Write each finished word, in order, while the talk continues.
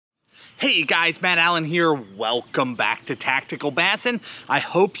Hey guys, Matt Allen here. Welcome back to Tactical Bassin. I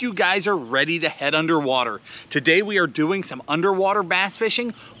hope you guys are ready to head underwater. Today we are doing some underwater bass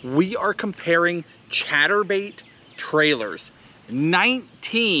fishing. We are comparing chatterbait trailers.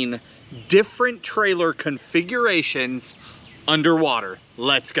 19 different trailer configurations underwater.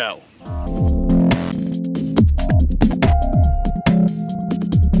 Let's go.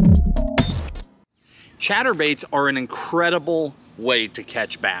 Chatterbaits are an incredible way to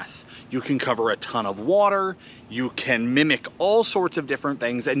catch bass. You can cover a ton of water, you can mimic all sorts of different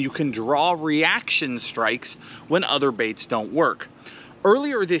things, and you can draw reaction strikes when other baits don't work.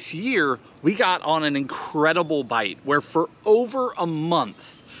 Earlier this year, we got on an incredible bite where for over a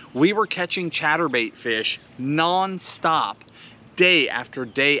month, we were catching chatterbait fish non-stop, day after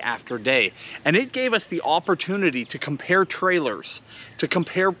day after day. And it gave us the opportunity to compare trailers, to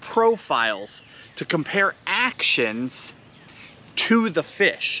compare profiles, to compare actions to the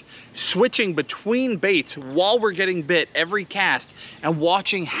fish, switching between baits while we're getting bit every cast and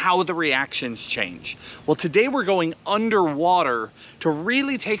watching how the reactions change. Well, today we're going underwater to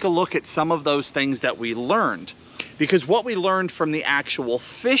really take a look at some of those things that we learned, because what we learned from the actual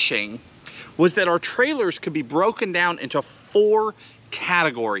fishing was that our trailers could be broken down into 4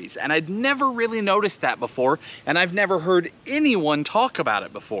 categories. And I'd never really noticed that before, and I've never heard anyone talk about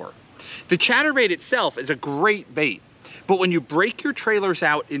it before. The chatterbait itself is a great bait, but when you break your trailers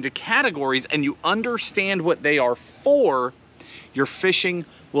out into categories and you understand what they are for, your fishing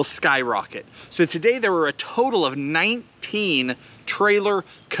will skyrocket. So today there are a total of 19 trailer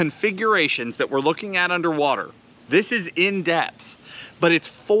configurations that we're looking at underwater. This is in depth, but it's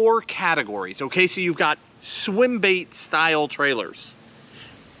 4 categories, okay? So you've got swim bait style trailers,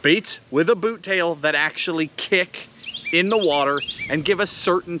 baits with a boot tail that actually kick in the water and give a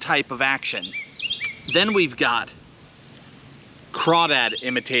certain type of action. Then we've got crawdad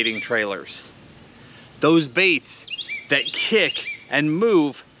imitating trailers, those baits that kick and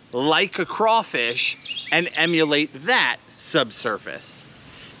move like a crawfish and emulate that subsurface.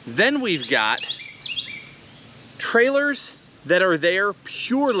 Then we've got trailers that are there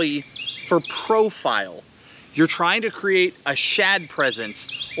purely for profile. You're trying to create a shad presence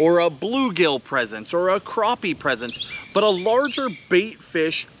or a bluegill presence or a crappie presence, but a larger bait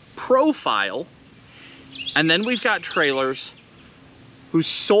fish profile. And then we've got trailers whose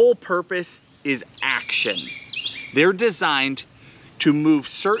sole purpose is action. They're designed to move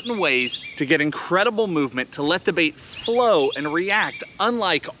certain ways to get incredible movement, to let the bait flow and react,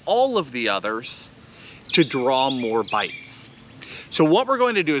 unlike all of the others, to draw more bites. So what we're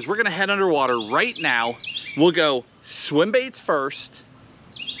going to do is we're gonna head underwater right now. We'll go swim baits first,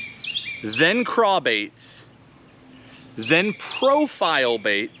 then craw baits, then profile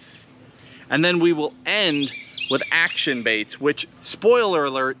baits, and then we will end with action baits, which, spoiler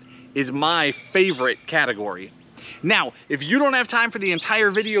alert, is my favorite category. Now, if you don't have time for the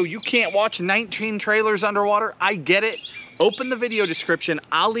entire video, you can't watch 19 trailers underwater, I get it. Open the video description,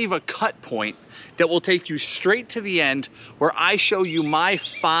 I'll leave a cut point that will take you straight to the end where I show you my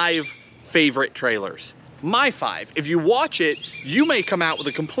 5 favorite trailers. My 5. If you watch it, you may come out with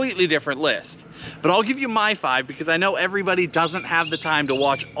a completely different list. But I'll give you my 5 because I know everybody doesn't have the time to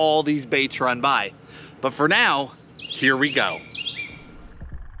watch all these baits run by. But for now, here we go.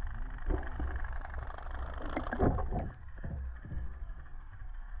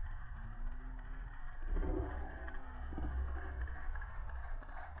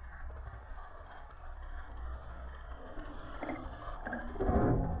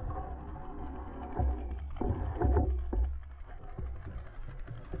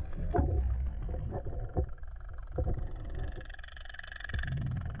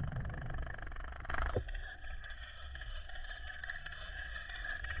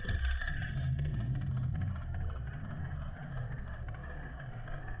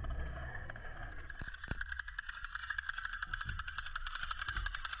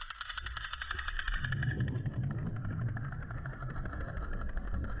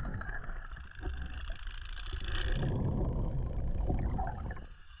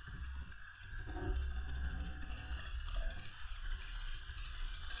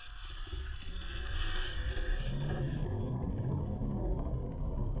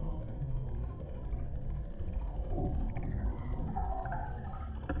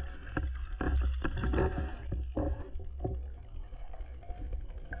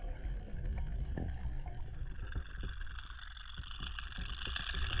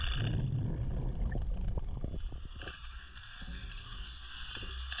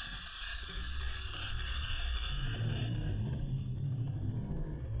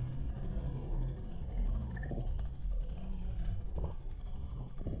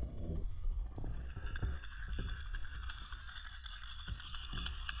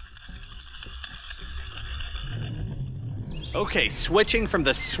 Okay, switching from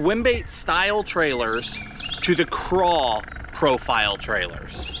the swim bait style trailers to the craw profile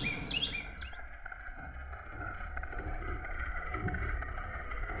trailers.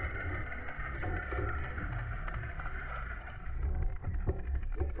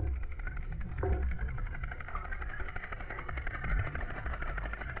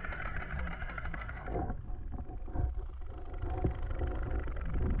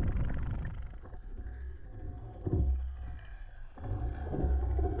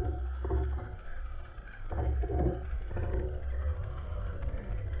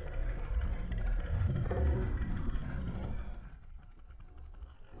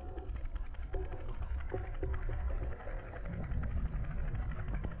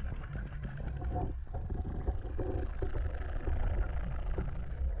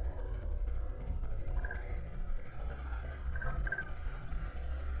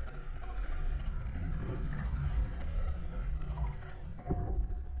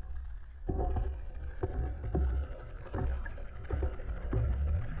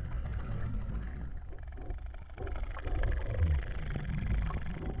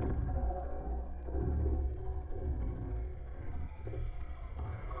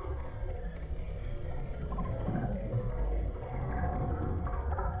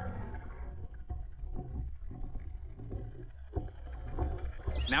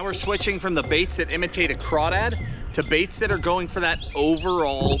 Now we're switching from the baits that imitate a crawdad to baits that are going for that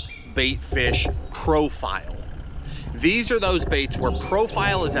overall bait fish profile. These are those baits where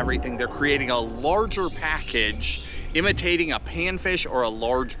profile is everything. They're creating a larger package, imitating a panfish or a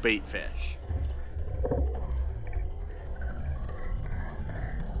large bait fish.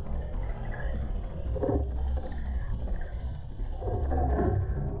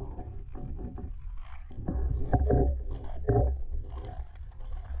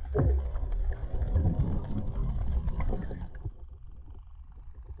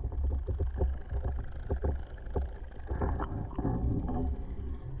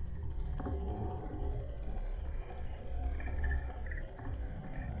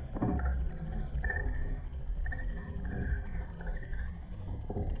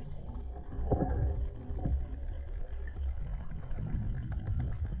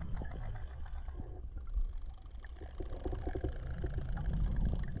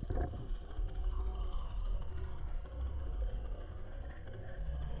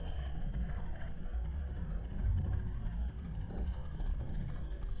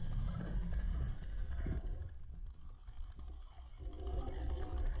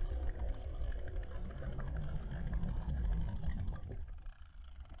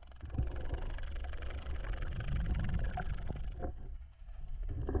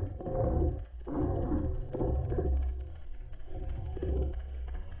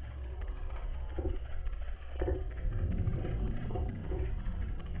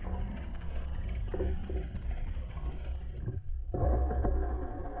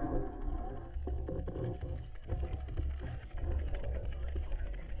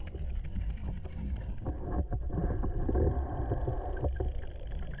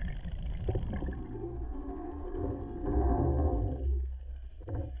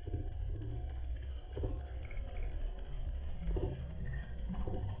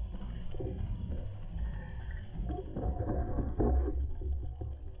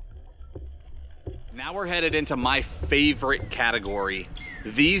 Now we're headed into my favorite category.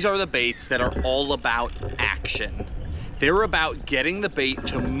 These are the baits that are all about action. They're about getting the bait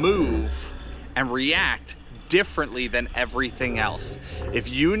to move and react differently than everything else. If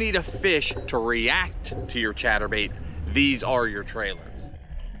you need a fish to react to your chatterbait, these are your trailers.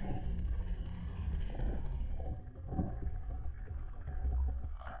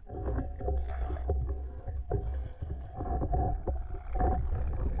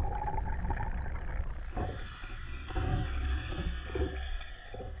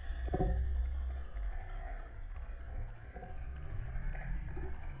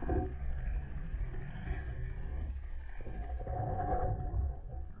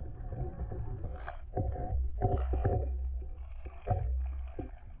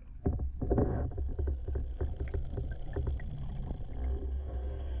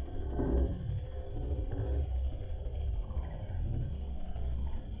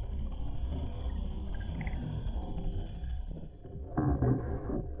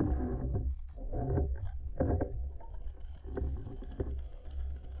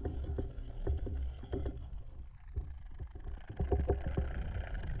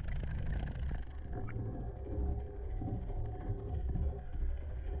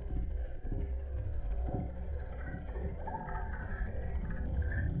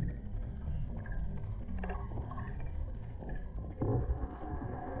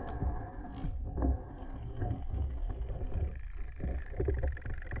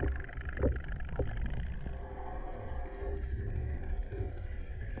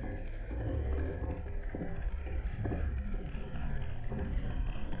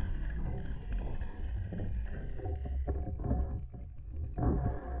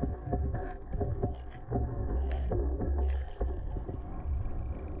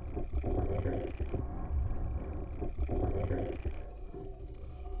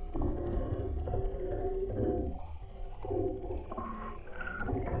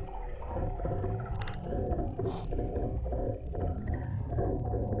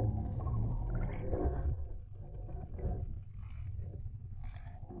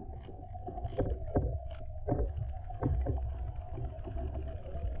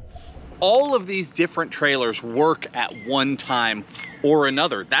 all of these different trailers work at one time or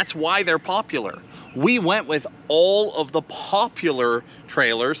another. That's why they're popular. We went with all of the popular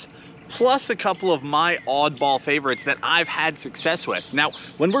trailers, plus a couple of my oddball favorites that I've had success with. Now,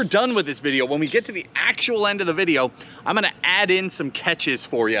 when we're done with this video, when we get to the actual end of the video, I'm gonna add in some catches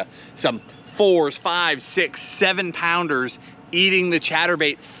for you. Some 4s, 5s, 6s, 7 pounders eating the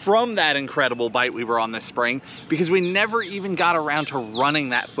chatterbait from that incredible bite we were on this spring, because we never even got around to running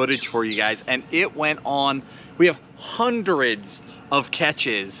that footage for you guys, and it went on. We have hundreds of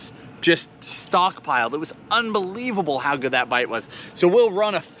catches just stockpiled. It was unbelievable how good that bite was. So we'll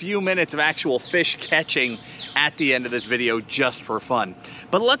run a few minutes of actual fish catching at the end of this video just for fun.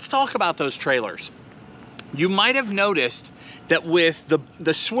 But let's talk about those trailers. You might have noticed that with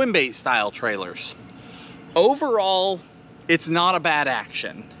the swim bait style trailers, overall, it's not a bad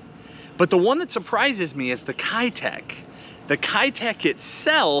action. But the one that surprises me is the Kitech. The Kitech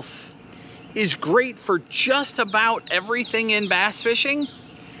itself is great for just about everything in bass fishing,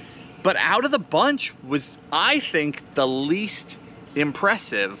 but out of the bunch was, I think, the least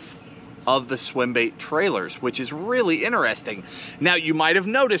impressive of the swim bait trailers, which is really interesting. Now, you might have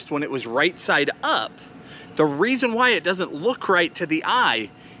noticed when it was right side up, the reason why it doesn't look right to the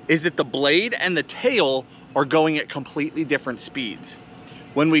eye is that the blade and the tail are going at completely different speeds.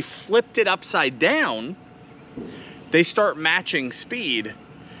 When we flipped it upside down, they start matching speed,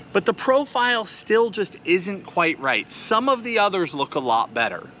 but the profile still just isn't quite right. Some of the others look a lot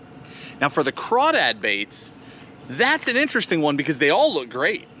better. Now for the crawdad baits, that's an interesting one because they all look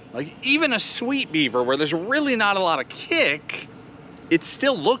great. Like even a sweet beaver where there's really not a lot of kick, it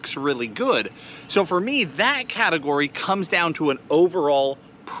still looks really good. So for me, that category comes down to an overall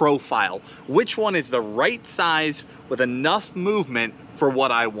profile. Which one is the right size with enough movement for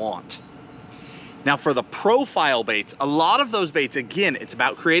what I want? Now for the profile baits, a lot of those baits, again, it's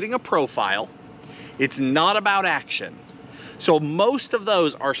about creating a profile. It's not about action. So most of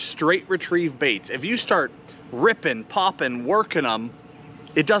those are straight retrieve baits. If you start ripping, popping, working them,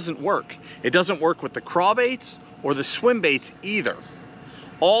 it doesn't work. It doesn't work with the craw baits or the swim baits either.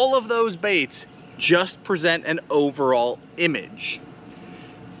 All of those baits just present an overall image.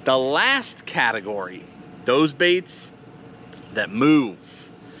 The last category, those baits that move,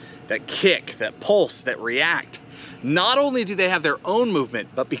 that kick, that pulse, that react, not only do they have their own movement,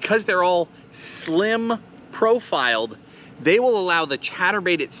 but because they're all slim profiled, they will allow the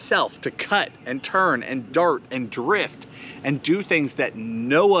chatterbait itself to cut and turn and dart and drift and do things that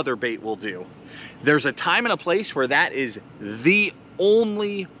no other bait will do. There's a time and a place where that is the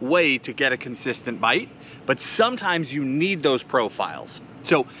only way to get a consistent bite, but sometimes you need those profiles.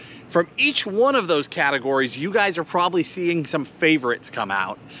 So from each one of those categories, you guys are probably seeing some favorites come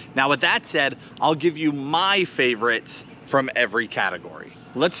out. Now with that said, I'll give you my favorites from every category.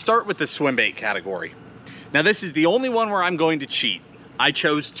 Let's start with the swim bait category. Now this is the only one where I'm going to cheat. I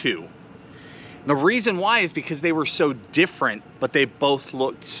chose 2. The reason why is because they were so different, but they both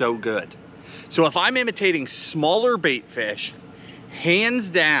looked so good. So if I'm imitating smaller bait fish, hands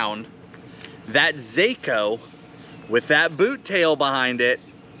down, that Zako with that boot tail behind it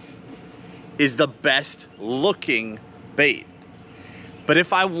is the best looking bait. But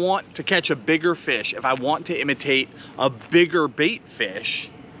if I want to catch a bigger fish, if I want to imitate a bigger bait fish,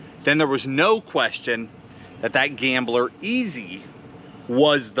 then there was no question that Gambler Easy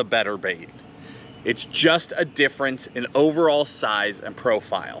was the better bait. It's just a difference in overall size and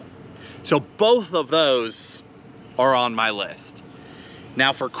profile. So both of those are on my list.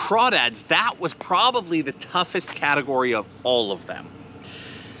 Now for crawdads, that was probably the toughest category of all of them.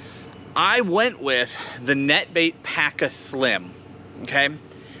 I went with the NetBait Packa Slim, okay?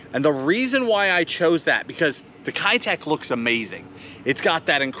 And the reason why I chose that, because the Kitech looks amazing. It's got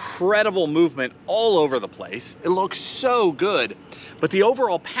that incredible movement all over the place. It looks so good, but the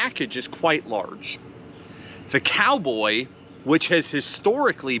overall package is quite large. The Cowboy, which has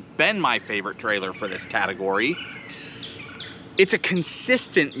historically been my favorite trailer for this category, it's a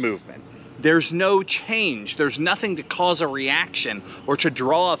consistent movement. There's no change. There's nothing to cause a reaction or to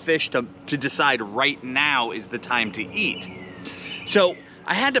draw a fish to decide right now is the time to eat. So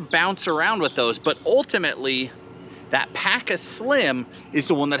I had to bounce around with those, but ultimately that Packa Slim is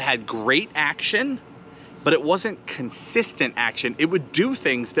the one that had great action, but it wasn't consistent action. It would do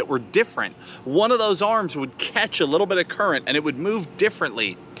things that were different. One of those arms would catch a little bit of current and it would move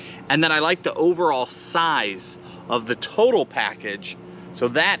differently. And then I like the overall size of the total package. So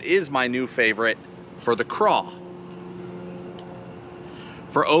that is my new favorite for the craw.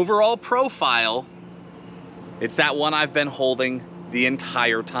 For overall profile, it's that one I've been holding the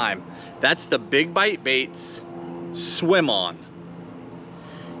entire time. That's the Big Bite Baits Swim On.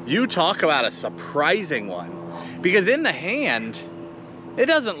 You talk about a surprising one, because in the hand, it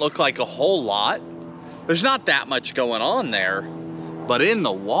doesn't look like a whole lot. There's not that much going on there, but in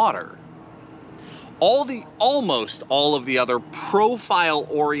the water, almost all of the other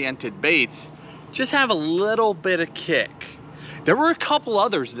profile-oriented baits just have a little bit of kick. There were a couple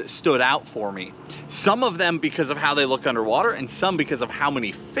others that stood out for me. Some of them because of how they look underwater, and some because of how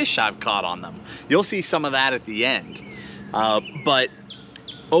many fish I've caught on them. You'll see some of that at the end. But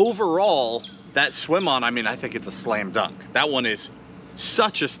overall, that swim on, I mean, I think it's a slam dunk. That one is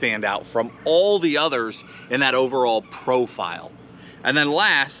such a standout from all the others in that overall profile. And then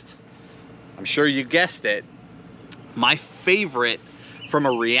last, I'm sure you guessed it, my favorite from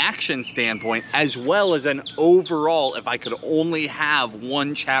a reaction standpoint, as well as an overall, if I could only have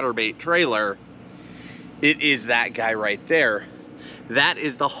one chatterbait trailer, it is that guy right there. That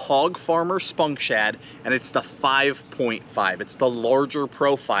is the Hog Farmer Spunk Shad, and it's the 5.5. It's the larger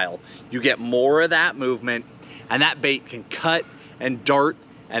profile. You get more of that movement, and that bait can cut and dart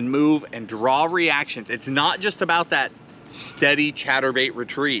and move and draw reactions. It's not just about that steady chatterbait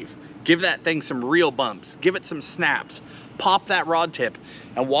retrieve. Give that thing some real bumps. Give it some snaps. Pop that rod tip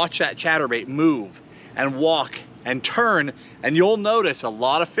and watch that chatterbait move and walk and turn, and you'll notice a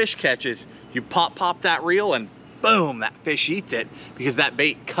lot of fish catches. You pop that reel and boom, that fish eats it, because that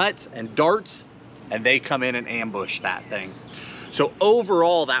bait cuts and darts and they come in and ambush that thing. So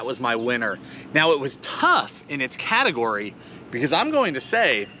overall, that was my winner. Now, it was tough in its category, because I'm going to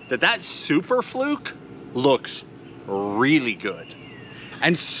say that that Super Fluke looks really good.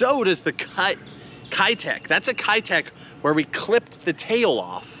 And so does the Kitech. That's a Kitech where we clipped the tail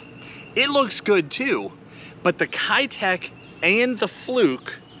off. It looks good too, but the Kitech and the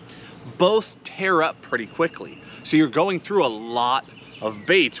Fluke both tear up pretty quickly. So you're going through a lot of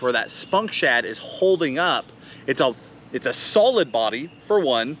baits where that Spunk Shad is holding up. It's a solid body, for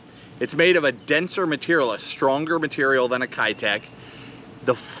one. It's made of a denser material, a stronger material than a Kitech.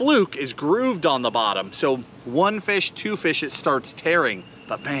 The Fluke is grooved on the bottom, so one fish, two fish, it starts tearing.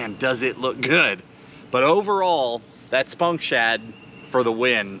 But man, does it look good. But overall, that Spunk Shad for the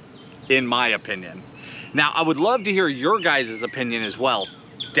win, in my opinion. Now, I would love to hear your guys' opinion as well.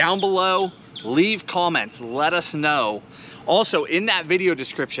 Down below, leave comments, let us know. Also, in that video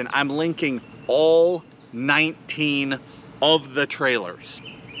description, I'm linking all 19 of the trailers.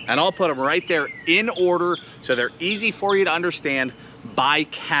 And I'll put them right there in order so they're easy for you to understand by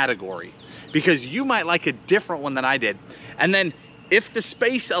category. Because you might like a different one than I did. And then, if the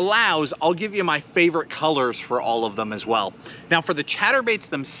space allows, I'll give you my favorite colors for all of them as well. Now, for the chatterbaits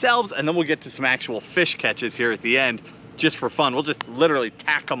themselves, and then we'll get to some actual fish catches here at the end, just for fun. We'll just literally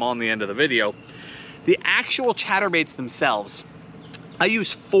tack them on the end of the video. The actual chatterbaits themselves, I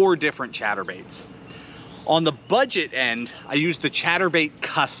use 4 different chatterbaits. On the budget end, I use the Chatterbait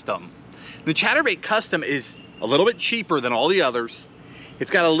Custom. The Chatterbait Custom is a little bit cheaper than all the others.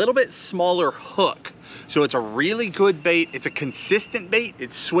 It's got a little bit smaller hook. So it's a really good bait. It's a consistent bait.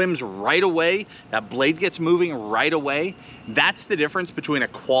 It swims right away. That blade gets moving right away. That's the difference between a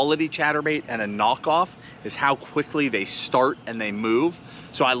quality chatterbait and a knockoff, is how quickly they start and they move.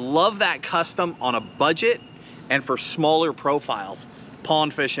 So I love that Custom on a budget and for smaller profiles.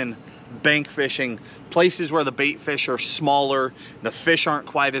 Pond fishing, bank fishing, places where the bait fish are smaller, the fish aren't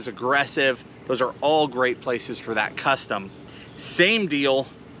quite as aggressive. Those are all great places for that Custom. Same deal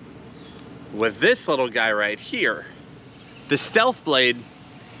with this little guy right here. The Stealth Blade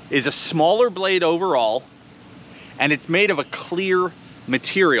is a smaller blade overall, and it's made of a clear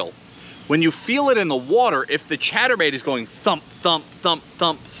material. When you feel it in the water, if the chatterbait is going thump, thump, thump,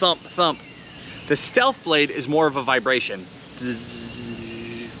 thump, thump, thump, the Stealth Blade is more of a vibration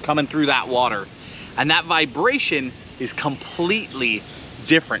coming through that water. And that vibration is completely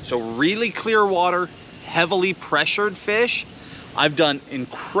different. So really clear water, heavily pressured fish, I've done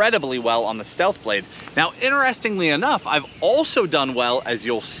incredibly well on the Stealth Blade. Now, interestingly enough, I've also done well, as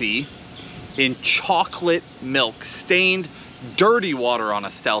you'll see, in chocolate milk stained dirty water on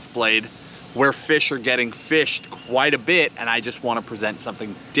a Stealth Blade, where fish are getting fished quite a bit, and I just want to present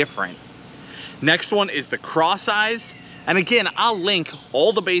something different. Next one is the Cross Eyes. And again, I'll link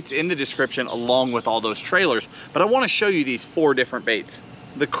all the baits in the description along with all those trailers, but I want to show you these 4 different baits.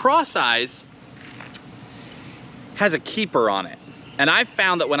 The Cross Eyes has a keeper on it. And I've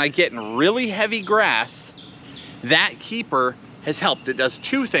found that when I get in really heavy grass, that keeper has helped. It does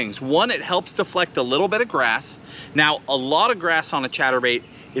 2 things. One, it helps deflect a little bit of grass. Now, a lot of grass on a chatterbait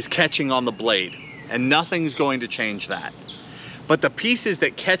is catching on the blade, and nothing's going to change that. But the pieces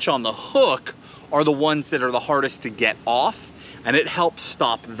that catch on the hook are the ones that are the hardest to get off, and it helps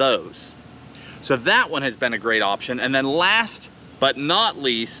stop those. So that one has been a great option. And then last but not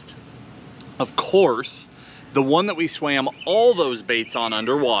least, of course, the one that we swam all those baits on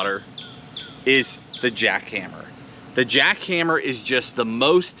underwater is the jackhammer. The jackhammer is just the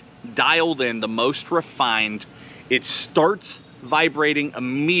most dialed in, the most refined. It starts vibrating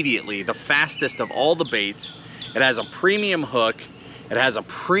immediately, the fastest of all the baits. It has a premium hook. It has a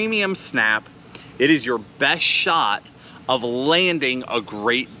premium snap. It is your best shot of landing a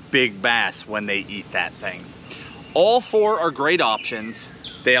great big bass when they eat that thing. All four are great options.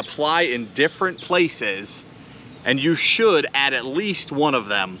 They apply in different places, and you should add at least one of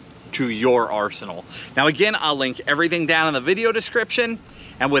them to your arsenal. Now again, I'll link everything down in the video description,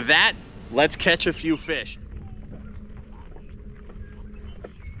 and with that, let's catch a few fish.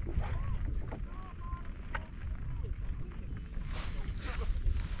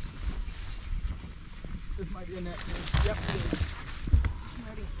 This might be a net. Yep, it is. I'm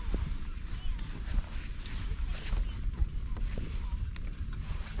ready.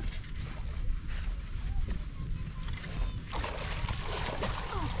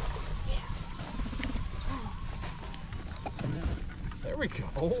 There we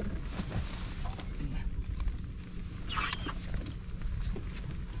go.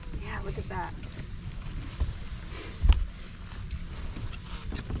 Yeah, look at that.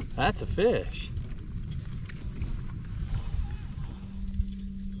 That's a fish.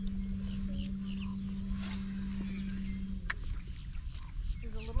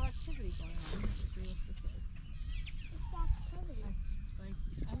 There's a little activity going on. Let's see what this is. What's activity? Like,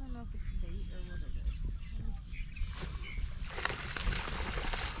 I don't know if it's bait or what it is.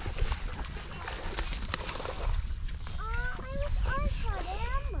 I was also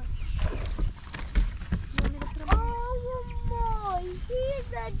them. You want me to put him on? Oh my, he's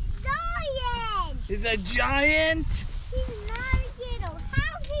a giant! He's a giant! He's not a little.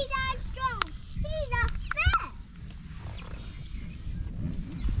 How's he that strong? He's a fish!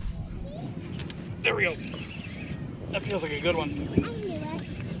 There we go. That feels like a good one. I knew it.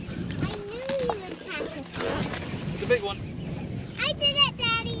 I knew he would catch a fish. It's a big one. I did it,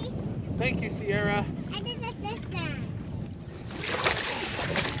 Daddy! Thank you, Sierra. I did the fish dance.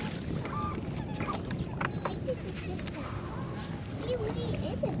 I did the fish dance. He really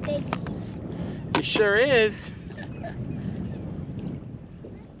is a big one. He sure is.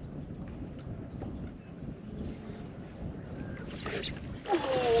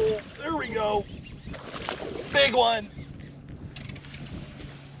 Oh, there we go. Big one.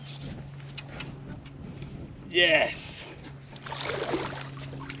 Yes.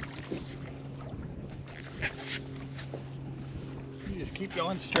 You just keep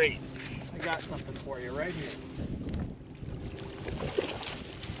going straight. I got something for you right here.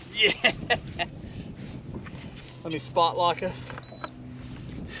 Yeah. Let me spot lock us.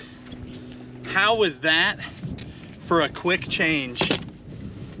 How was that for a quick change?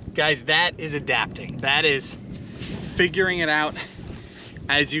 Guys, that is adapting. That is figuring it out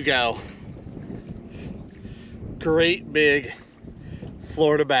as you go. Great big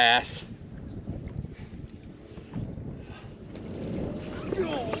Florida bass.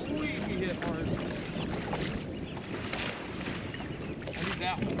 Oh, he hit hard. I need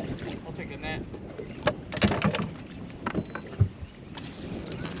that one. I'll take a net.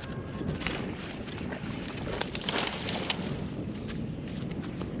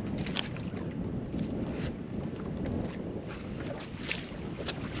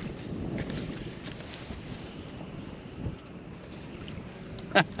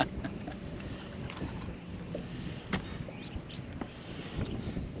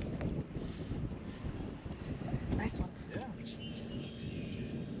 Nice one. Yeah.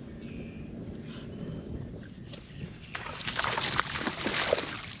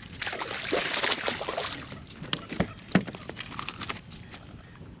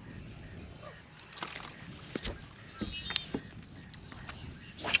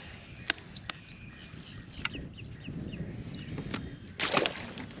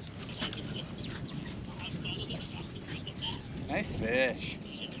 Nice fish.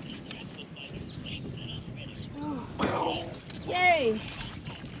 Oh. Yay!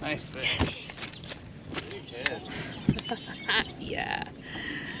 Nice fish. Pretty good. Yeah.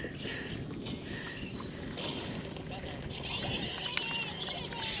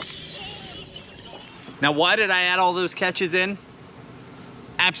 Now, why did I add all those catches in?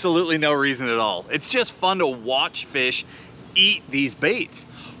 Absolutely no reason at all. It's just fun to watch fish eat these baits.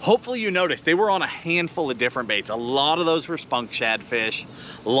 Hopefully you noticed they were on a handful of different baits. A lot of those were spunk shad fish,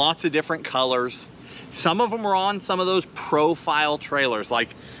 lots of different colors. Some of them were on some of those profile trailers, like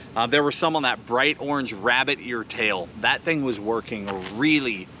there were some on that bright orange rabbit ear tail. That thing was working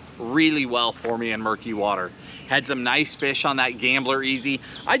really, really well for me in murky water. Had some nice fish on that Gambler Easy.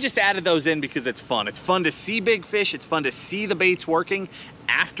 I just added those in because it's fun. It's fun to see big fish. It's fun to see the baits working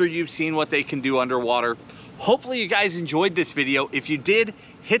after you've seen what they can do underwater. Hopefully you guys enjoyed this video. If you did,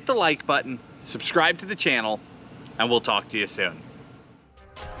 hit the like button, subscribe to the channel, and we'll talk to you soon.